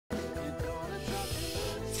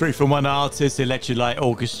Three from One Artist, Electric Light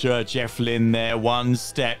Orchestra, Jeff Lynne there, One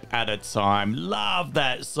Step at a Time. Love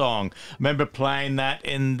that song. Remember playing that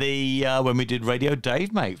in the when we did Radio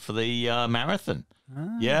Dave, mate, for the marathon.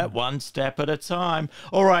 Yeah, One Step at a Time.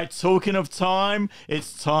 All right, talking of time,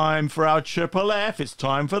 it's time for our Triple F. It's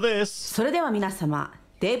time for this. それでは皆様、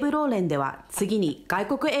デーブ・ローレンでは次に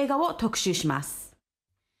外国映画を特集します。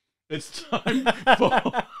It's time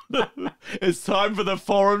for it's time for the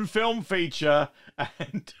foreign film feature,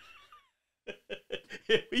 and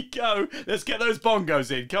here we go. Let's get those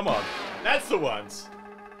bongos in. Come on, that's the ones.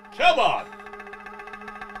 Come on.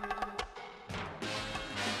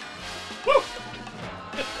 Woo!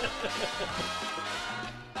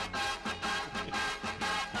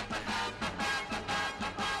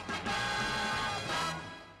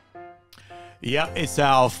 Yep, it's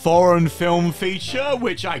our foreign film feature,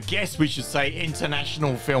 which I guess we should say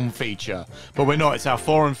international film feature. But we're not, it's our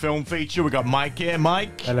foreign film feature. We've got Mike here.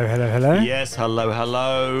 Mike. Hello, hello, hello. Yes, hello,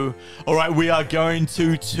 hello. All right, we are going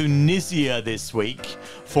to Tunisia this week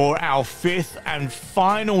for our 5th and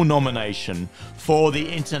final nomination for the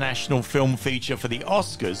international film feature for the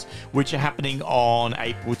Oscars, which are happening on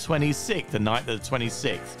April 26th, the night of the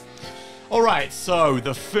 26th. All right, so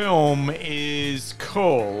the film is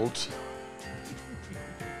called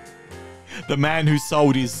The Man Who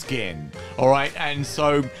Sold His Skin. All right, and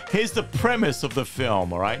so here's the premise of the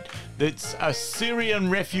film. All right, that's a Syrian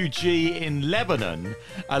refugee in Lebanon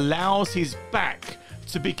allows his back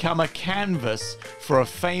to become a canvas for a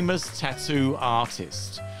famous tattoo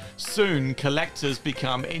artist. Soon, collectors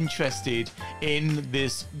become interested in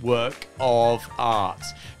this work of art.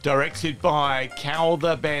 Directed by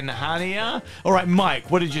Kauther Ben Hania. All right, Mike,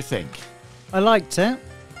 what did you think? I liked it.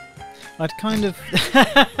 I'd kind of...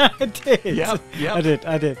 I did. Yep.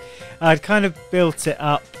 I did. I'd kind of built it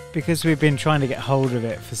up because we've been trying to get hold of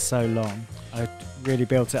it for so long. I really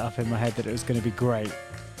built it up in my head that it was going to be great.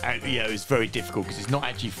 And, yeah, it was very difficult because it's not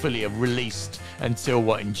actually fully released until,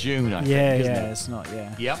 what, in June, I think, isn't it? It's not,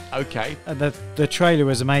 Yep, okay. And the trailer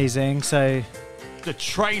was amazing, so... The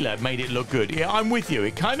trailer made it look good. Yeah, I'm with you.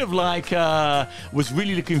 It kind of like was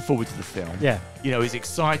really looking forward to the film. Yeah. You know, it's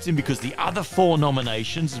exciting because the other 4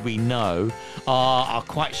 nominations, as we know, are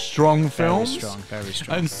quite strong films. Very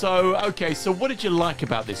strong. And so, okay, so what did you like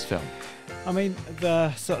about this film? I mean,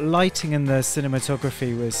 the sort of lighting and the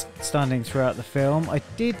cinematography was stunning throughout the film. I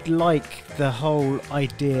did like the whole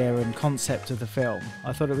idea and concept of the film.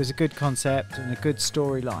 I thought it was a good concept and a good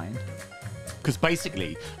storyline. Because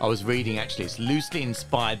basically, I was reading, actually, it's loosely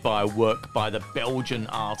inspired by a work by the Belgian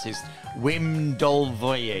artist Wim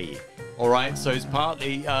Dolvoye. All right, so it's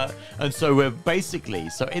partly, and so we're basically,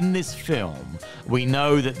 so in this film, we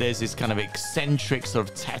know that there's this kind of eccentric sort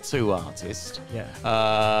of tattoo artist.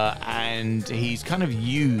 Yeah. And he's kind of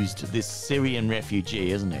used this Syrian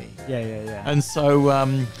refugee, isn't he? Yeah. And so,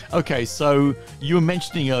 okay, so you were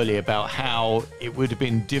mentioning earlier about how it would have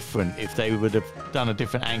been different if they would have done a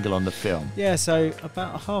different angle on the film. Yeah, so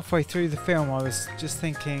about halfway through the film, I was just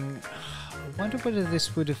thinking, I wonder whether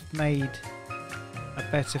this would have made a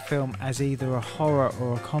better film as either a horror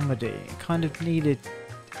or a comedy. It kind of needed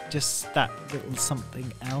just that little something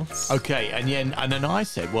else. Okay, and then I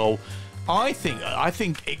said, well, I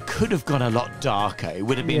think it could have gone a lot darker. It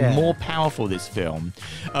would have been more powerful, this film.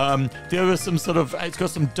 There are some sort of, it's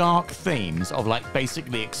got some dark themes of like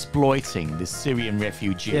basically exploiting this Syrian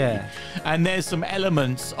refugee. Yeah. And there's some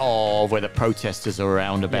elements of where the protesters are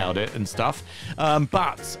around about it and stuff.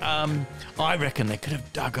 But I reckon they could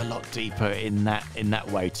have dug a lot deeper in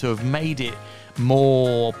that way to have made it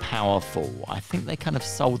more powerful. I think they kind of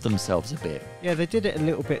sold themselves a bit. Yeah, they did it a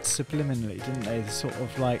little bit subliminally, didn't they? They sort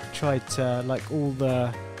of like tried to, like, all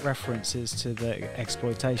the references to the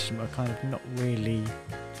exploitation were kind of not really...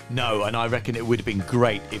 No, and I reckon it would have been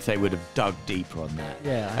great if they would have dug deeper on that.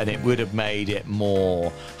 Yeah. And it would have made it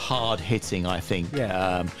more hard-hitting, I think.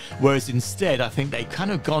 Yeah. Whereas instead, I think they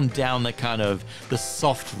kind of gone down the kind of the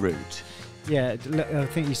soft route. Yeah, I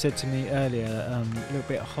think you said to me earlier, a little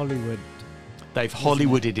bit Hollywood. They've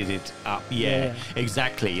Hollywooded it up, yeah,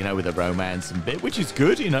 exactly, you know, with a romance and bit, which is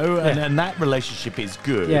good, you know, and that relationship is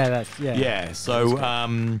good. Yeah, so,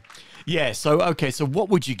 okay, so what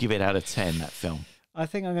would you give it out of 10, that film? I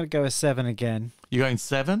think I'm going to go a 7 again. You're going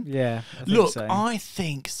 7? Yeah, I think Look, so. I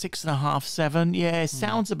think 6.5, 7. Yeah,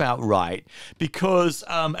 sounds about right. Because,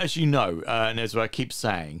 as you know, and as I keep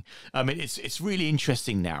saying, I mean, it's really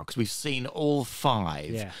interesting now because we've seen all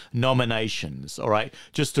 5 nominations. All right,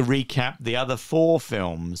 just to recap, the other 4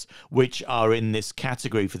 films which are in this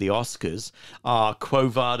category for the Oscars are Quo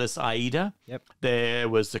Vadis Aida. Yep. There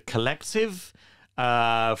was The Collective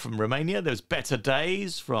from Romania. There was Better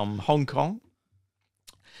Days from Hong Kong.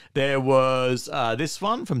 There was this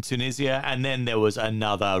one from Tunisia, and then there was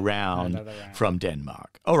another round from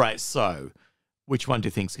Denmark. All right, so which one do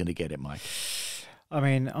you think's going to get it, Mike? I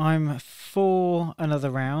mean, I'm for another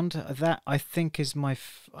round. That I think is my.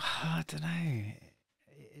 I don't know.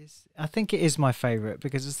 I think it is my favourite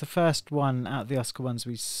because it's the first one out of the Oscar ones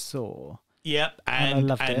we saw. Yep, and I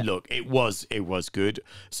loved it. Look, it was good.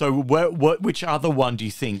 So, which other one do you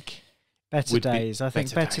think? Better Days. I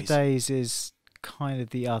think Better Days is kind of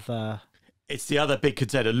the other. It's the other big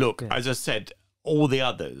contender. Look, as I said, all the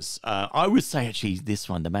others. I would say actually this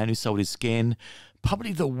one, The Man Who Sold His Skin,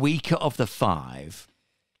 probably the weaker of the five.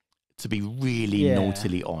 To be really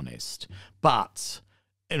naughtily honest, but.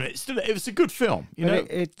 It was a good film, you know.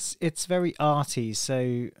 It's very arty,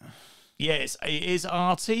 so yes, it is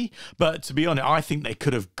arty. But to be honest, I think they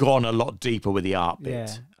could have gone a lot deeper with the art bit.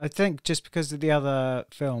 Yeah, I think just because the other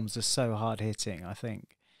films are so hard hitting, I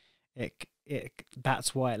think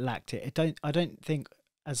that's why it lacked it. I don't think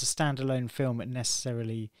as a standalone film it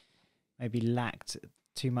necessarily maybe lacked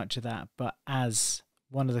too much of that, but as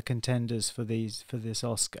one of the contenders for this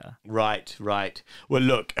Oscar. Right. Well,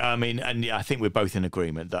 look, I mean, and I think we're both in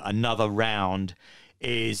agreement that another round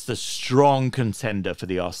is the strong contender for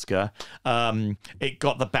the Oscar. It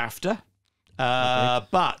got the BAFTA,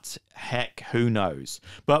 but heck, who knows?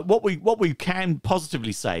 But what we can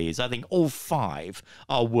positively say is I think all five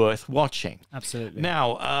are worth watching. Absolutely.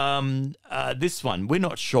 Now, this one, we're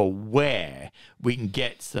not sure where we can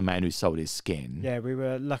get The Man Who Sold His Skin. Yeah, we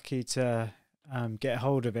were lucky to get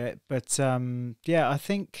hold of it, but yeah, I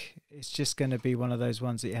think it's just going to be one of those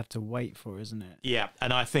ones that you have to wait for, isn't it? Yeah,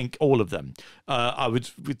 and I think all of them.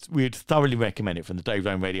 We'd thoroughly recommend it from the Dave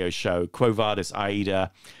Lowen Radio Show, Quo Vadis,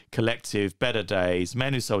 Aida, Collective, Better Days,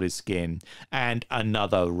 Man Who Sold His Skin, and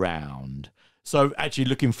Another Round. So actually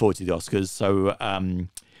looking forward to the Oscars. So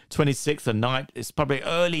 26th and 9th, it's probably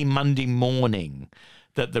early Monday morning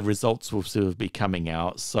that the results will sort of be coming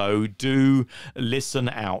out. So do listen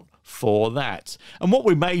out for that. And what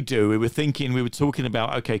we may do, we were talking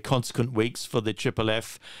about, okay, consequent weeks for the Triple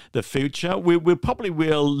F, the future. We probably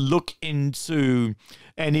will look into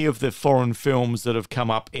any of the foreign films that have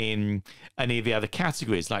come up in any of the other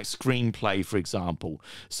categories, like screenplay, for example.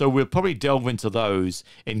 So we'll probably delve into those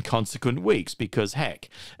in consequent weeks because, heck,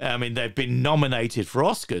 I mean, they've been nominated for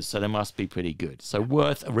Oscars, so they must be pretty good. So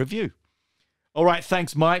worth a review. All right,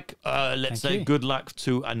 thanks, Mike. Let's say good luck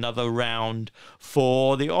to another round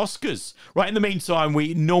for the Oscars. Right, in the meantime,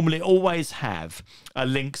 we normally always have a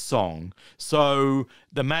link song. So,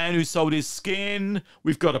 The Man Who Sold His Skin,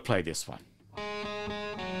 we've got to play this one.